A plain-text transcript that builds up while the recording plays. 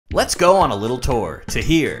Let's go on a little tour to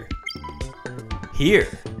here,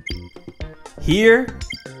 here, here,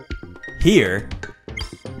 here,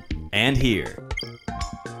 and here.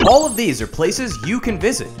 All of these are places you can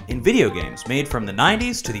visit in video games made from the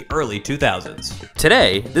 90s to the early 2000s.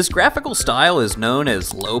 Today, this graphical style is known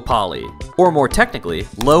as low poly, or more technically,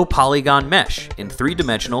 low polygon mesh in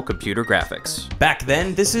three-dimensional computer graphics. Back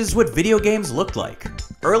then, this is what video games looked like.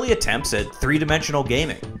 Early attempts at three-dimensional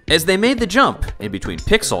gaming. As they made the jump in between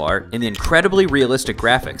pixel art and the incredibly realistic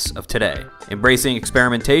graphics of today, embracing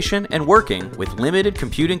experimentation and working with limited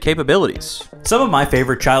computing capabilities. Some of my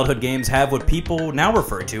favorite childhood games have what people now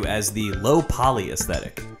refer to as the low poly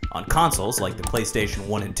aesthetic. On consoles like the PlayStation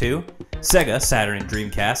 1 and 2, Sega, Saturn and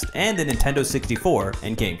Dreamcast, and the Nintendo 64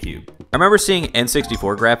 and GameCube. I remember seeing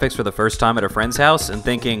N64 graphics for the first time at a friend's house and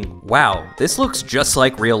thinking, wow, this looks just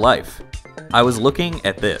like real life. I was looking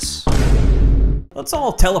at this. Let's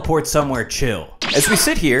all teleport somewhere chill. As we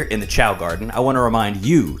sit here in the Chow Garden, I want to remind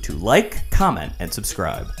you to like, comment, and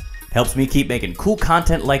subscribe. It helps me keep making cool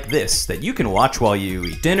content like this that you can watch while you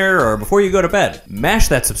eat dinner or before you go to bed. Mash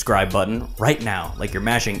that subscribe button right now, like you're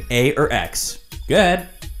mashing A or X. Go ahead,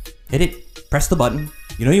 hit it, press the button,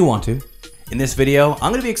 you know you want to. In this video,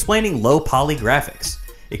 I'm going to be explaining low poly graphics,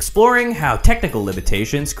 exploring how technical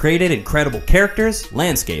limitations created incredible characters,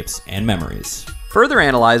 landscapes, and memories. Further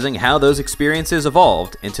analyzing how those experiences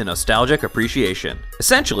evolved into nostalgic appreciation.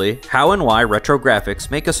 Essentially, how and why retro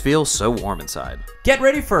graphics make us feel so warm inside. Get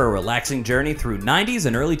ready for a relaxing journey through 90s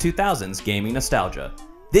and early 2000s gaming nostalgia.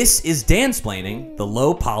 This is Dansplaining the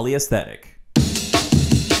low poly aesthetic.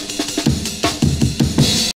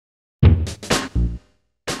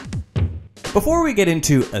 Before we get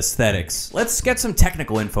into aesthetics, let's get some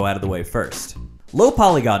technical info out of the way first. Low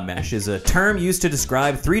polygon mesh is a term used to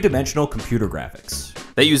describe three-dimensional computer graphics.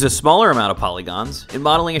 They use a smaller amount of polygons in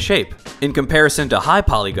modeling a shape, in comparison to high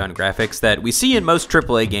polygon graphics that we see in most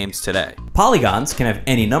AAA games today. Polygons can have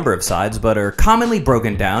any number of sides, but are commonly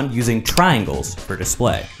broken down using triangles for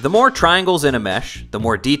display. The more triangles in a mesh, the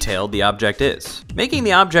more detailed the object is, making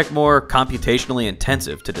the object more computationally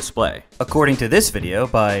intensive to display. According to this video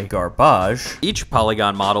by Garbage, each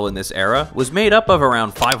polygon model in this era was made up of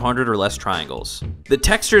around 500 or less triangles. The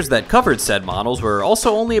textures that covered said models were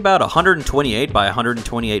also only about 128 by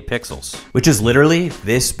 128 pixels, which is literally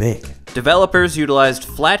this big. Developers utilized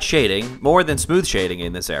flat shading more than smooth shading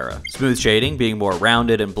in this era. Smooth shading being more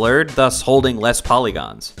rounded and blurred, thus holding less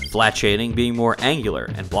polygons. Flat shading being more angular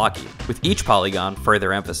and blocky, with each polygon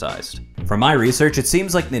further emphasized. From my research, it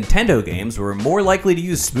seems like Nintendo games were more likely to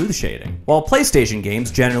use smooth shading, while PlayStation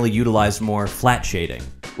games generally utilized more flat shading.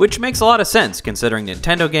 Which makes a lot of sense considering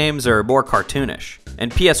Nintendo games are more cartoonish,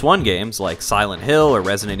 and PS1 games like Silent Hill or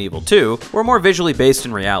Resident Evil 2 were more visually based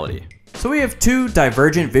in reality. So we have two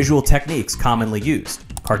divergent visual techniques commonly used,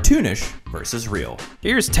 cartoonish versus real.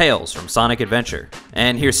 Here's Tails from Sonic Adventure,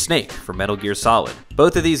 and here's Snake from Metal Gear Solid.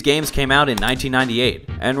 Both of these games came out in 1998,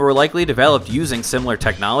 and were likely developed using similar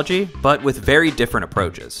technology, but with very different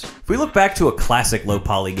approaches. If we look back to a classic low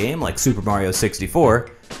poly game like Super Mario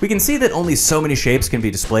 64, we can see that only so many shapes can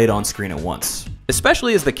be displayed on screen at once.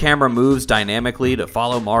 Especially as the camera moves dynamically to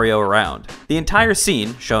follow Mario around. The entire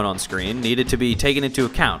scene, shown on screen, needed to be taken into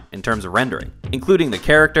account in terms of rendering, including the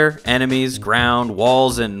character, enemies, ground,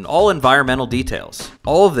 walls, and all environmental details.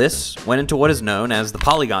 All of this went into what is known as the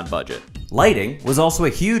polygon budget. Lighting was also a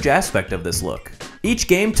huge aspect of this look. Each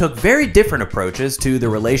game took very different approaches to the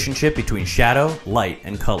relationship between shadow, light,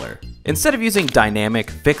 and color. Instead of using dynamic,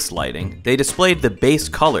 fixed lighting, they displayed the base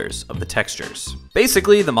colors of the textures.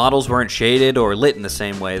 Basically, the models weren't shaded or lit in the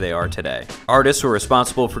same way they are today. Artists were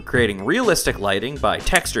responsible for creating realistic lighting by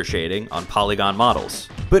texture shading on polygon models.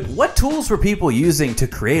 But what tools were people using to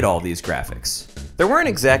create all these graphics? There weren't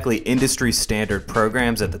exactly industry standard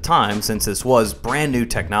programs at the time since this was brand new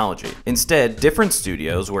technology. Instead, different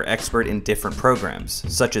studios were expert in different programs,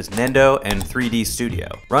 such as Nendo and 3D Studio,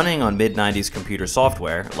 running on mid-90s computer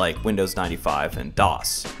software like Windows 95 and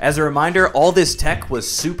DOS. As a reminder, all this tech was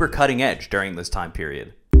super cutting edge during this time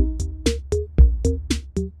period.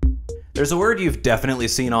 There's a word you've definitely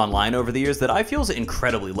seen online over the years that I feel is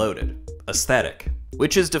incredibly loaded: aesthetic,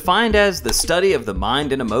 which is defined as the study of the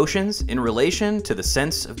mind and emotions in relation to the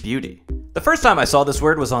sense of beauty. The first time I saw this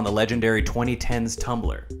word was on the legendary 2010s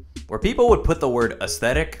Tumblr, where people would put the word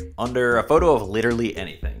aesthetic under a photo of literally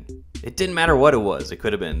anything. It didn't matter what it was. It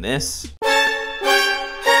could have been this,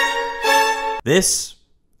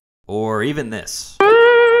 or even this.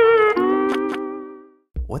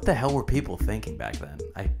 What the hell were people thinking back then?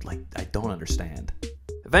 I don't understand.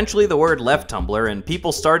 Eventually the word left Tumblr and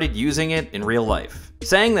people started using it in real life,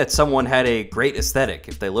 saying that someone had a great aesthetic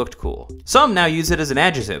if they looked cool. Some now use it as an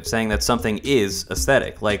adjective, saying that something is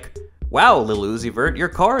aesthetic, like, wow, Lil Uzi Vert, your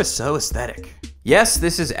car is so aesthetic. Yes,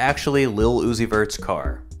 this is actually Lil Uzi Vert's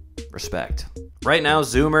car. Respect. Right now,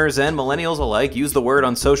 Zoomers and millennials alike use the word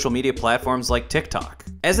on social media platforms like TikTok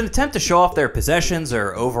as an attempt to show off their possessions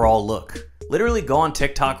or overall look. Literally go on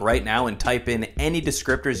TikTok right now and type in any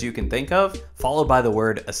descriptors you can think of, followed by the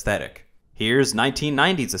word aesthetic. Here's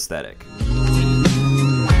 1990s aesthetic.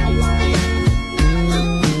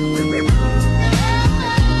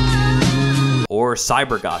 Or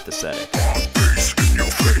cybergoth aesthetic.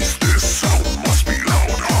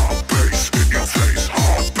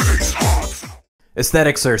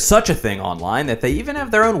 Aesthetics are such a thing online that they even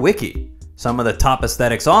have their own wiki. Some of the top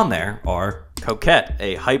aesthetics on there are coquette,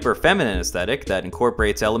 a hyper-feminine aesthetic that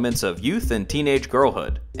incorporates elements of youth and teenage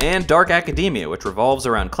girlhood, and dark academia, which revolves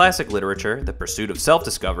around classic literature, the pursuit of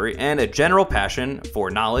self-discovery, and a general passion for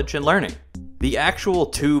knowledge and learning. The actual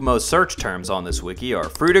two most searched terms on this wiki are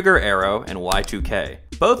Frutiger Arrow and Y2K.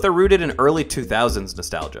 Both are rooted in early 2000s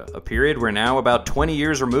nostalgia, a period we're now about 20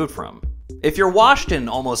 years removed from. If you're washed and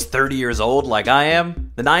almost 30 years old like I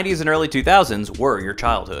am, the 90s and early 2000s were your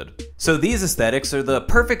childhood. So these aesthetics are the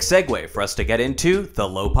perfect segue for us to get into the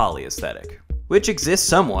low poly aesthetic, which exists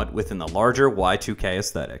somewhat within the larger Y2K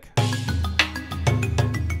aesthetic.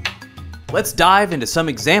 Let's dive into some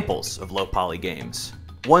examples of low poly games.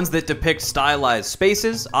 Ones that depict stylized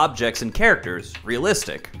spaces, objects, and characters,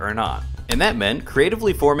 realistic or not. And that meant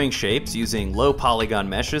creatively forming shapes using low polygon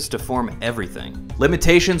meshes to form everything.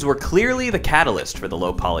 Limitations were clearly the catalyst for the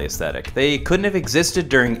low poly aesthetic. They couldn't have existed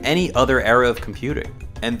during any other era of computing,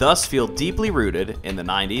 and thus feel deeply rooted in the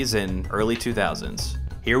 90s and early 2000s.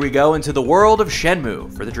 Here we go into the world of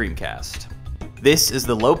Shenmue for the Dreamcast. This is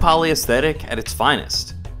the low poly aesthetic at its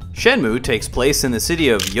finest. Shenmue takes place in the city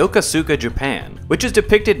of Yokosuka, Japan, which is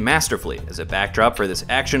depicted masterfully as a backdrop for this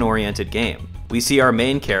action-oriented game. We see our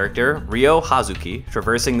main character, Ryo Hazuki,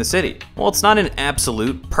 traversing the city. While it's not an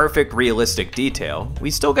absolute, perfect, realistic detail, we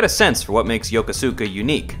still get a sense for what makes Yokosuka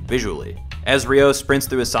unique, visually. As Ryo sprints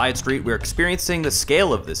through a side street, we're experiencing the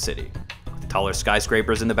scale of this city, with taller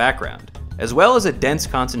skyscrapers in the background, as well as a dense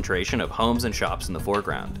concentration of homes and shops in the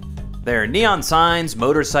foreground. There are neon signs,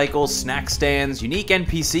 motorcycles, snack stands, unique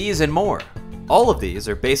NPCs, and more. All of these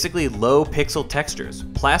are basically low pixel textures,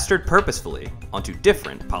 plastered purposefully onto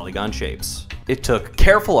different polygon shapes. It took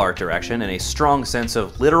careful art direction and a strong sense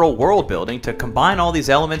of literal world building to combine all these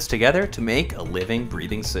elements together to make a living,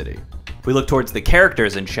 breathing city. If we look towards the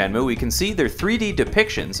characters in Shenmue, we can see their 3D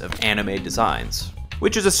depictions of anime designs,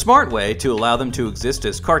 which is a smart way to allow them to exist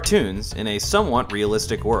as cartoons in a somewhat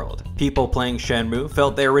realistic world. People playing Shenmue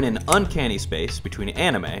felt they were in an uncanny space between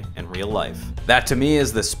anime and real life. That to me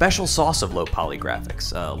is the special sauce of low poly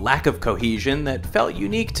graphics, a lack of cohesion that felt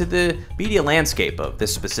unique to the media landscape of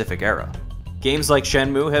this specific era. Games like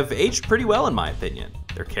Shenmue have aged pretty well in my opinion.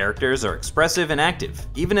 Their characters are expressive and active,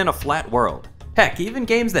 even in a flat world. Heck, even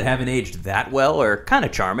games that haven't aged that well are kinda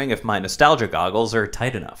charming if my nostalgia goggles are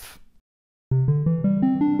tight enough.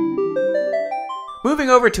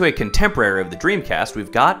 Moving over to a contemporary of the Dreamcast,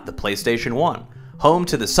 we've got the PlayStation 1, home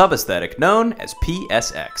to the sub-aesthetic known as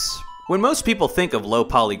PSX. When most people think of low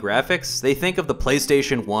poly graphics, they think of the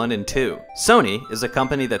PlayStation 1 and 2. Sony is a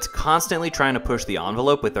company that's constantly trying to push the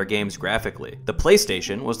envelope with their games graphically. The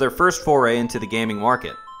PlayStation was their first foray into the gaming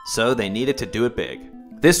market, so they needed to do it big.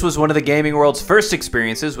 This was one of the gaming world's first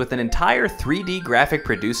experiences with an entire 3D graphic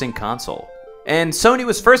producing console. And Sony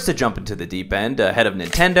was first to jump into the deep end, ahead of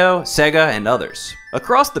Nintendo, Sega, and others.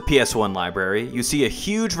 Across the PS1 library, you see a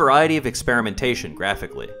huge variety of experimentation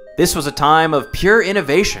graphically. This was a time of pure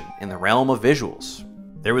innovation in the realm of visuals.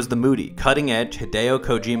 There was the moody, cutting-edge Hideo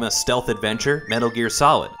Kojima stealth adventure Metal Gear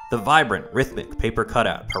Solid, the vibrant, rhythmic paper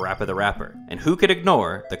cutout Parappa the Rapper, and who could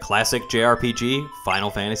ignore the classic JRPG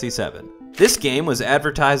Final Fantasy VII. This game was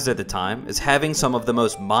advertised at the time as having some of the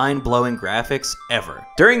most mind-blowing graphics ever.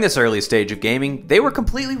 During this early stage of gaming, they were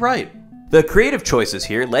completely right. The creative choices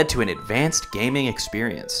here led to an advanced gaming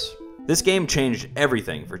experience. This game changed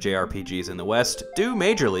everything for JRPGs in the West, due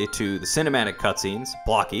majorly to the cinematic cutscenes,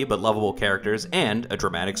 blocky but lovable characters, and a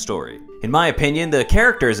dramatic story. In my opinion, the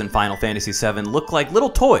characters in Final Fantasy VII look like little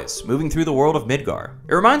toys moving through the world of Midgar.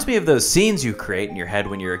 It reminds me of those scenes you create in your head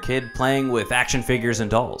when you're a kid playing with action figures and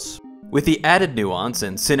dolls, with the added nuance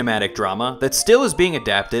and cinematic drama that still is being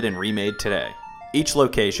adapted and remade today. Each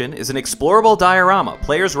location is an explorable diorama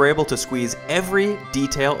players were able to squeeze every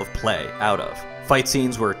detail of play out of. Fight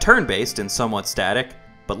scenes were turn-based and somewhat static,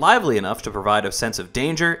 but lively enough to provide a sense of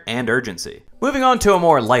danger and urgency. Moving on to a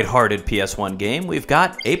more lighthearted PS1 game, we've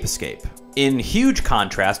got Ape Escape. In huge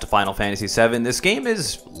contrast to Final Fantasy VII, this game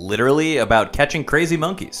is literally about catching crazy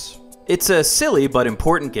monkeys. It's a silly but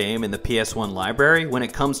important game in the PS1 library when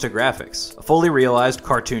it comes to graphics, a fully realized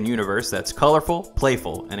cartoon universe that's colorful,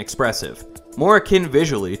 playful, and expressive. More akin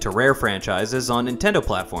visually to rare franchises on Nintendo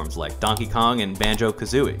platforms like Donkey Kong and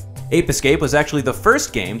Banjo-Kazooie. Ape Escape was actually the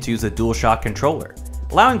first game to use a DualShock controller,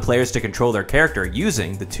 allowing players to control their character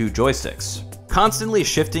using the two joysticks, constantly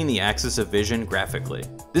shifting the axis of vision graphically.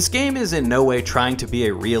 This game is in no way trying to be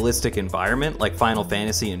a realistic environment like Final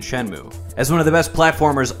Fantasy and Shenmue. As one of the best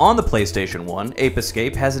platformers on the PlayStation 1, Ape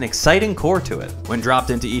Escape has an exciting core to it. When dropped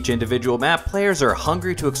into each individual map, players are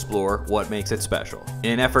hungry to explore what makes it special,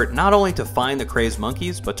 in an effort not only to find the crazed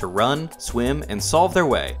monkeys, but to run, swim, and solve their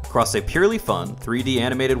way across a purely fun, 3D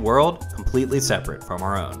animated world completely separate from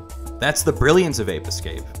our own. That's the brilliance of Ape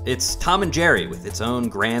Escape. It's Tom and Jerry with its own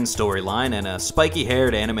grand storyline and a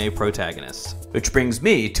spiky-haired anime protagonist. Which brings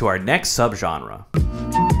me to our next subgenre.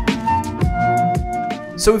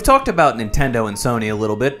 So we've talked about Nintendo and Sony a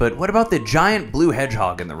little bit, but what about the giant blue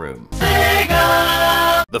hedgehog in the room?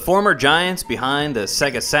 Sega! The former giants behind the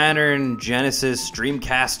Sega Saturn, Genesis,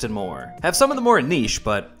 Dreamcast, and more have some of the more niche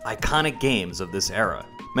but iconic games of this era,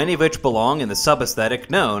 many of which belong in the sub-aesthetic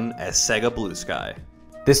known as Sega Blue Sky.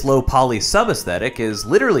 This low-poly sub-aesthetic is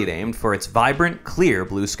literally named for its vibrant, clear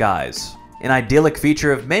blue skies, an idyllic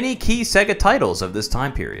feature of many key Sega titles of this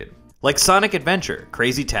time period. Like Sonic Adventure,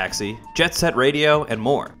 Crazy Taxi, Jet Set Radio, and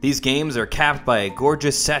more. These games are capped by a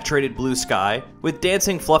gorgeous saturated blue sky with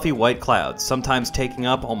dancing fluffy white clouds, sometimes taking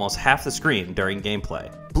up almost half the screen during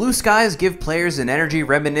gameplay. Blue skies give players an energy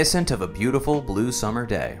reminiscent of a beautiful blue summer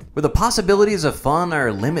day, where the possibilities of fun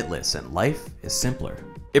are limitless and life is simpler.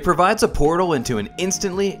 It provides a portal into an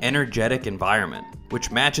instantly energetic environment,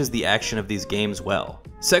 which matches the action of these games well.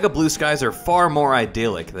 Sega Blue Skies are far more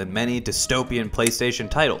idyllic than many dystopian PlayStation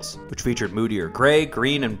titles, which featured moodier gray,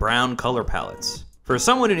 green, and brown color palettes. For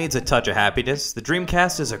someone who needs a touch of happiness, the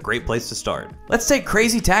Dreamcast is a great place to start. Let's take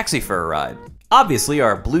Crazy Taxi for a ride. Obviously,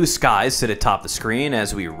 our blue skies sit atop the screen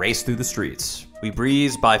as we race through the streets. We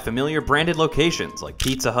breeze by familiar branded locations like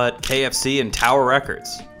Pizza Hut, KFC, and Tower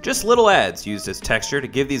Records. Just little ads used as texture to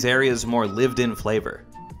give these areas more lived-in flavor.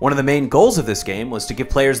 One of the main goals of this game was to give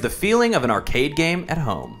players the feeling of an arcade game at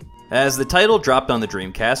home. As the title dropped on the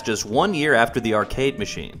Dreamcast just 1 year after the arcade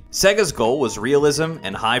machine, Sega's goal was realism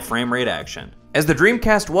and high frame rate action. As the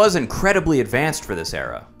Dreamcast was incredibly advanced for this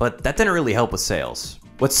era, but that didn't really help with sales.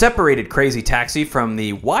 What separated Crazy Taxi from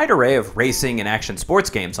the wide array of racing and action sports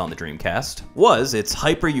games on the Dreamcast was its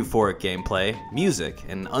hyper-euphoric gameplay, music,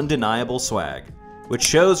 and undeniable swag, which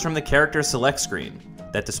shows from the character select screen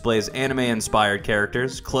that displays anime-inspired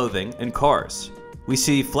characters, clothing, and cars. We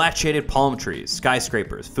see flat-shaded palm trees,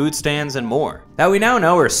 skyscrapers, food stands, and more that we now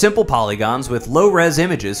know are simple polygons with low-res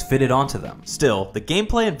images fitted onto them. Still, the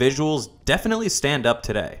gameplay and visuals definitely stand up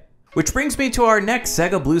today. Which brings me to our next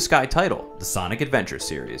Sega Blue Sky title, the Sonic Adventure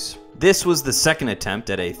series. This was the second attempt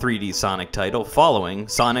at a 3D Sonic title following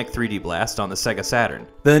Sonic 3D Blast on the Sega Saturn.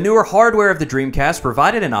 The newer hardware of the Dreamcast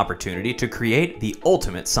provided an opportunity to create the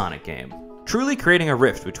ultimate Sonic game, truly creating a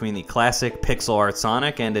rift between the classic pixel art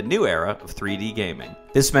Sonic and a new era of 3D gaming.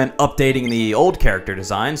 This meant updating the old character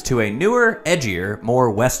designs to a newer, edgier, more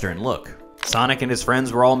Western look. Sonic and his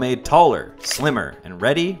friends were all made taller, slimmer, and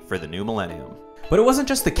ready for the new millennium. But it wasn't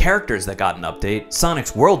just the characters that got an update,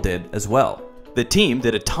 Sonic's world did as well. The team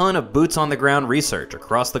did a ton of boots-on-the-ground research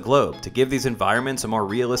across the globe to give these environments a more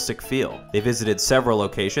realistic feel. They visited several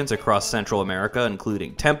locations across Central America,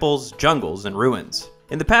 including temples, jungles, and ruins.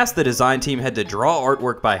 In the past, the design team had to draw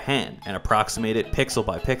artwork by hand and approximate it pixel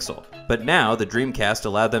by pixel, but now the Dreamcast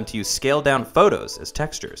allowed them to use scaled-down photos as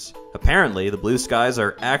textures. Apparently, the blue skies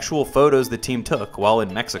are actual photos the team took while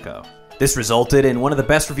in Mexico. This resulted in one of the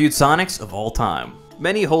best reviewed Sonics of all time.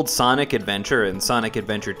 Many hold Sonic Adventure and Sonic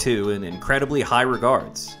Adventure 2 in incredibly high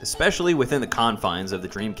regards, especially within the confines of the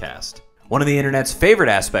Dreamcast. One of the internet's favorite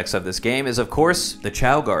aspects of this game is, of course, the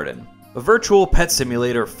Chow Garden. A virtual pet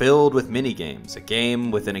simulator filled with mini-games, a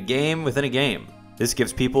game within a game within a game. This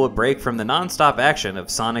gives people a break from the non-stop action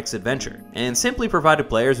of Sonic's Adventure, and simply provided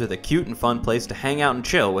players with a cute and fun place to hang out and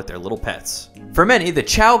chill with their little pets. For many, the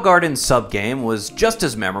Chow Garden sub-game was just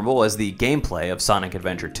as memorable as the gameplay of Sonic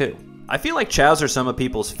Adventure 2. I feel like Chows are some of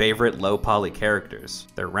people's favorite low-poly characters.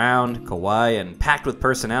 They're round, kawaii, and packed with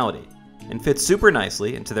personality, and fit super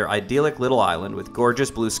nicely into their idyllic little island with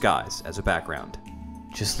gorgeous blue skies as a background.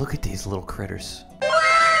 Just look at these little critters.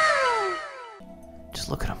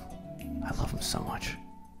 Just look at them. I love them so much.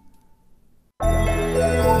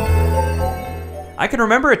 I can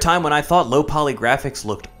remember a time when I thought low poly graphics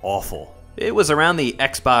looked awful. It was around the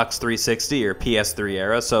Xbox 360 or PS3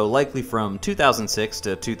 era, so likely from 2006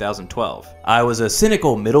 to 2012. I was a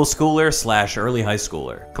cynical middle schooler slash early high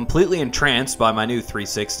schooler, completely entranced by my new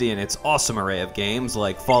 360 and its awesome array of games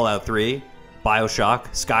like Fallout 3, BioShock,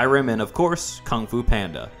 Skyrim, and of course, Kung Fu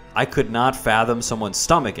Panda. I could not fathom someone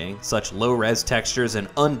stomaching such low-res textures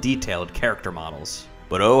and undetailed character models.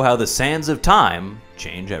 But oh, how the sands of time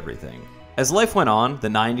change everything. As life went on, the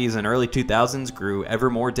 90s and early 2000s grew ever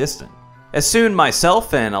more distant. As soon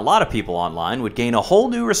myself and a lot of people online would gain a whole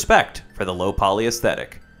new respect for the low-poly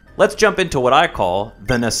aesthetic. Let's jump into what I call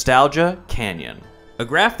the Nostalgia Canyon, a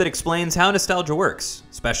graph that explains how nostalgia works,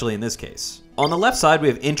 especially in this case. On the left side we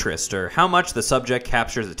have interest, or how much the subject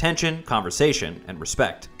captures attention, conversation, and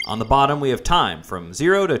respect. On the bottom we have time, from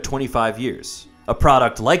 0 to 25 years. A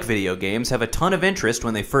product like video games have a ton of interest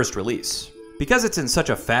when they first release. Because it's in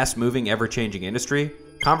such a fast-moving, ever-changing industry,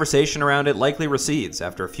 conversation around it likely recedes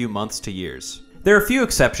after a few months to years. There are a few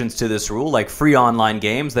exceptions to this rule, like free online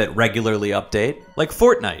games that regularly update, like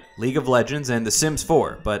Fortnite, League of Legends, and The Sims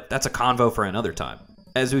 4, but that's a convo for another time.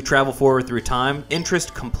 As we travel forward through time,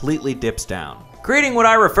 interest completely dips down, creating what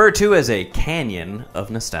I refer to as a canyon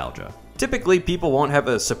of nostalgia. Typically, people won't have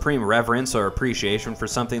a supreme reverence or appreciation for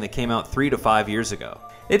something that came out 3 to 5 years ago.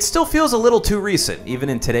 It still feels a little too recent, even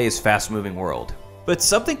in today's fast-moving world. But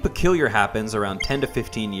something peculiar happens around 10 to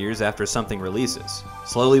 15 years after something releases.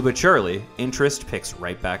 Slowly but surely, interest picks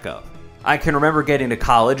right back up. I can remember getting to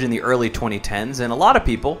college in the early 2010s, and a lot of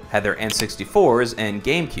people had their N64s and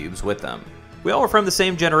GameCubes with them. We all were from the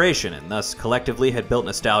same generation, and thus collectively had built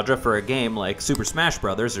nostalgia for a game like Super Smash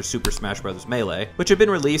Bros. Or Super Smash Bros. Melee, which had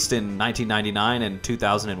been released in 1999 and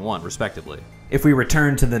 2001, respectively. If we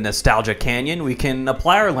return to the Nostalgia Canyon, we can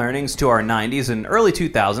apply our learnings to our 90s and early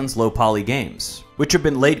 2000s low-poly games, which have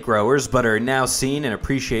been late growers but are now seen and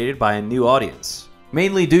appreciated by a new audience,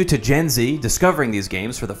 mainly due to Gen Z discovering these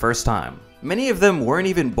games for the first time. Many of them weren't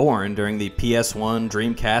even born during the PS1,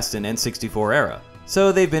 Dreamcast, and N64 era,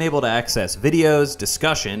 so they've been able to access videos,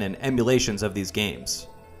 discussion, and emulations of these games,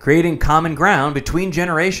 creating common ground between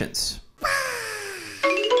generations.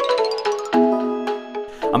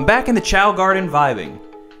 I'm back in the Chow Garden vibing,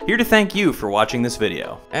 here to thank you for watching this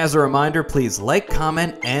video. As a reminder, please like,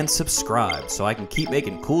 comment, and subscribe so I can keep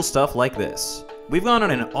making cool stuff like this. We've gone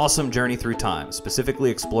on an awesome journey through time, specifically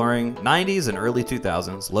exploring 90s and early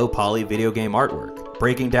 2000s low-poly video game artwork,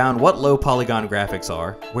 breaking down what low-polygon graphics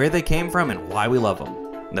are, where they came from, and why we love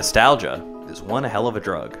them. Nostalgia is one hell of a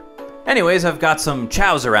drug. Anyways, I've got some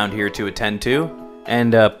chows around here to attend to,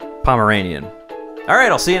 and a Pomeranian.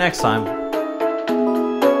 Alright, I'll see you next time.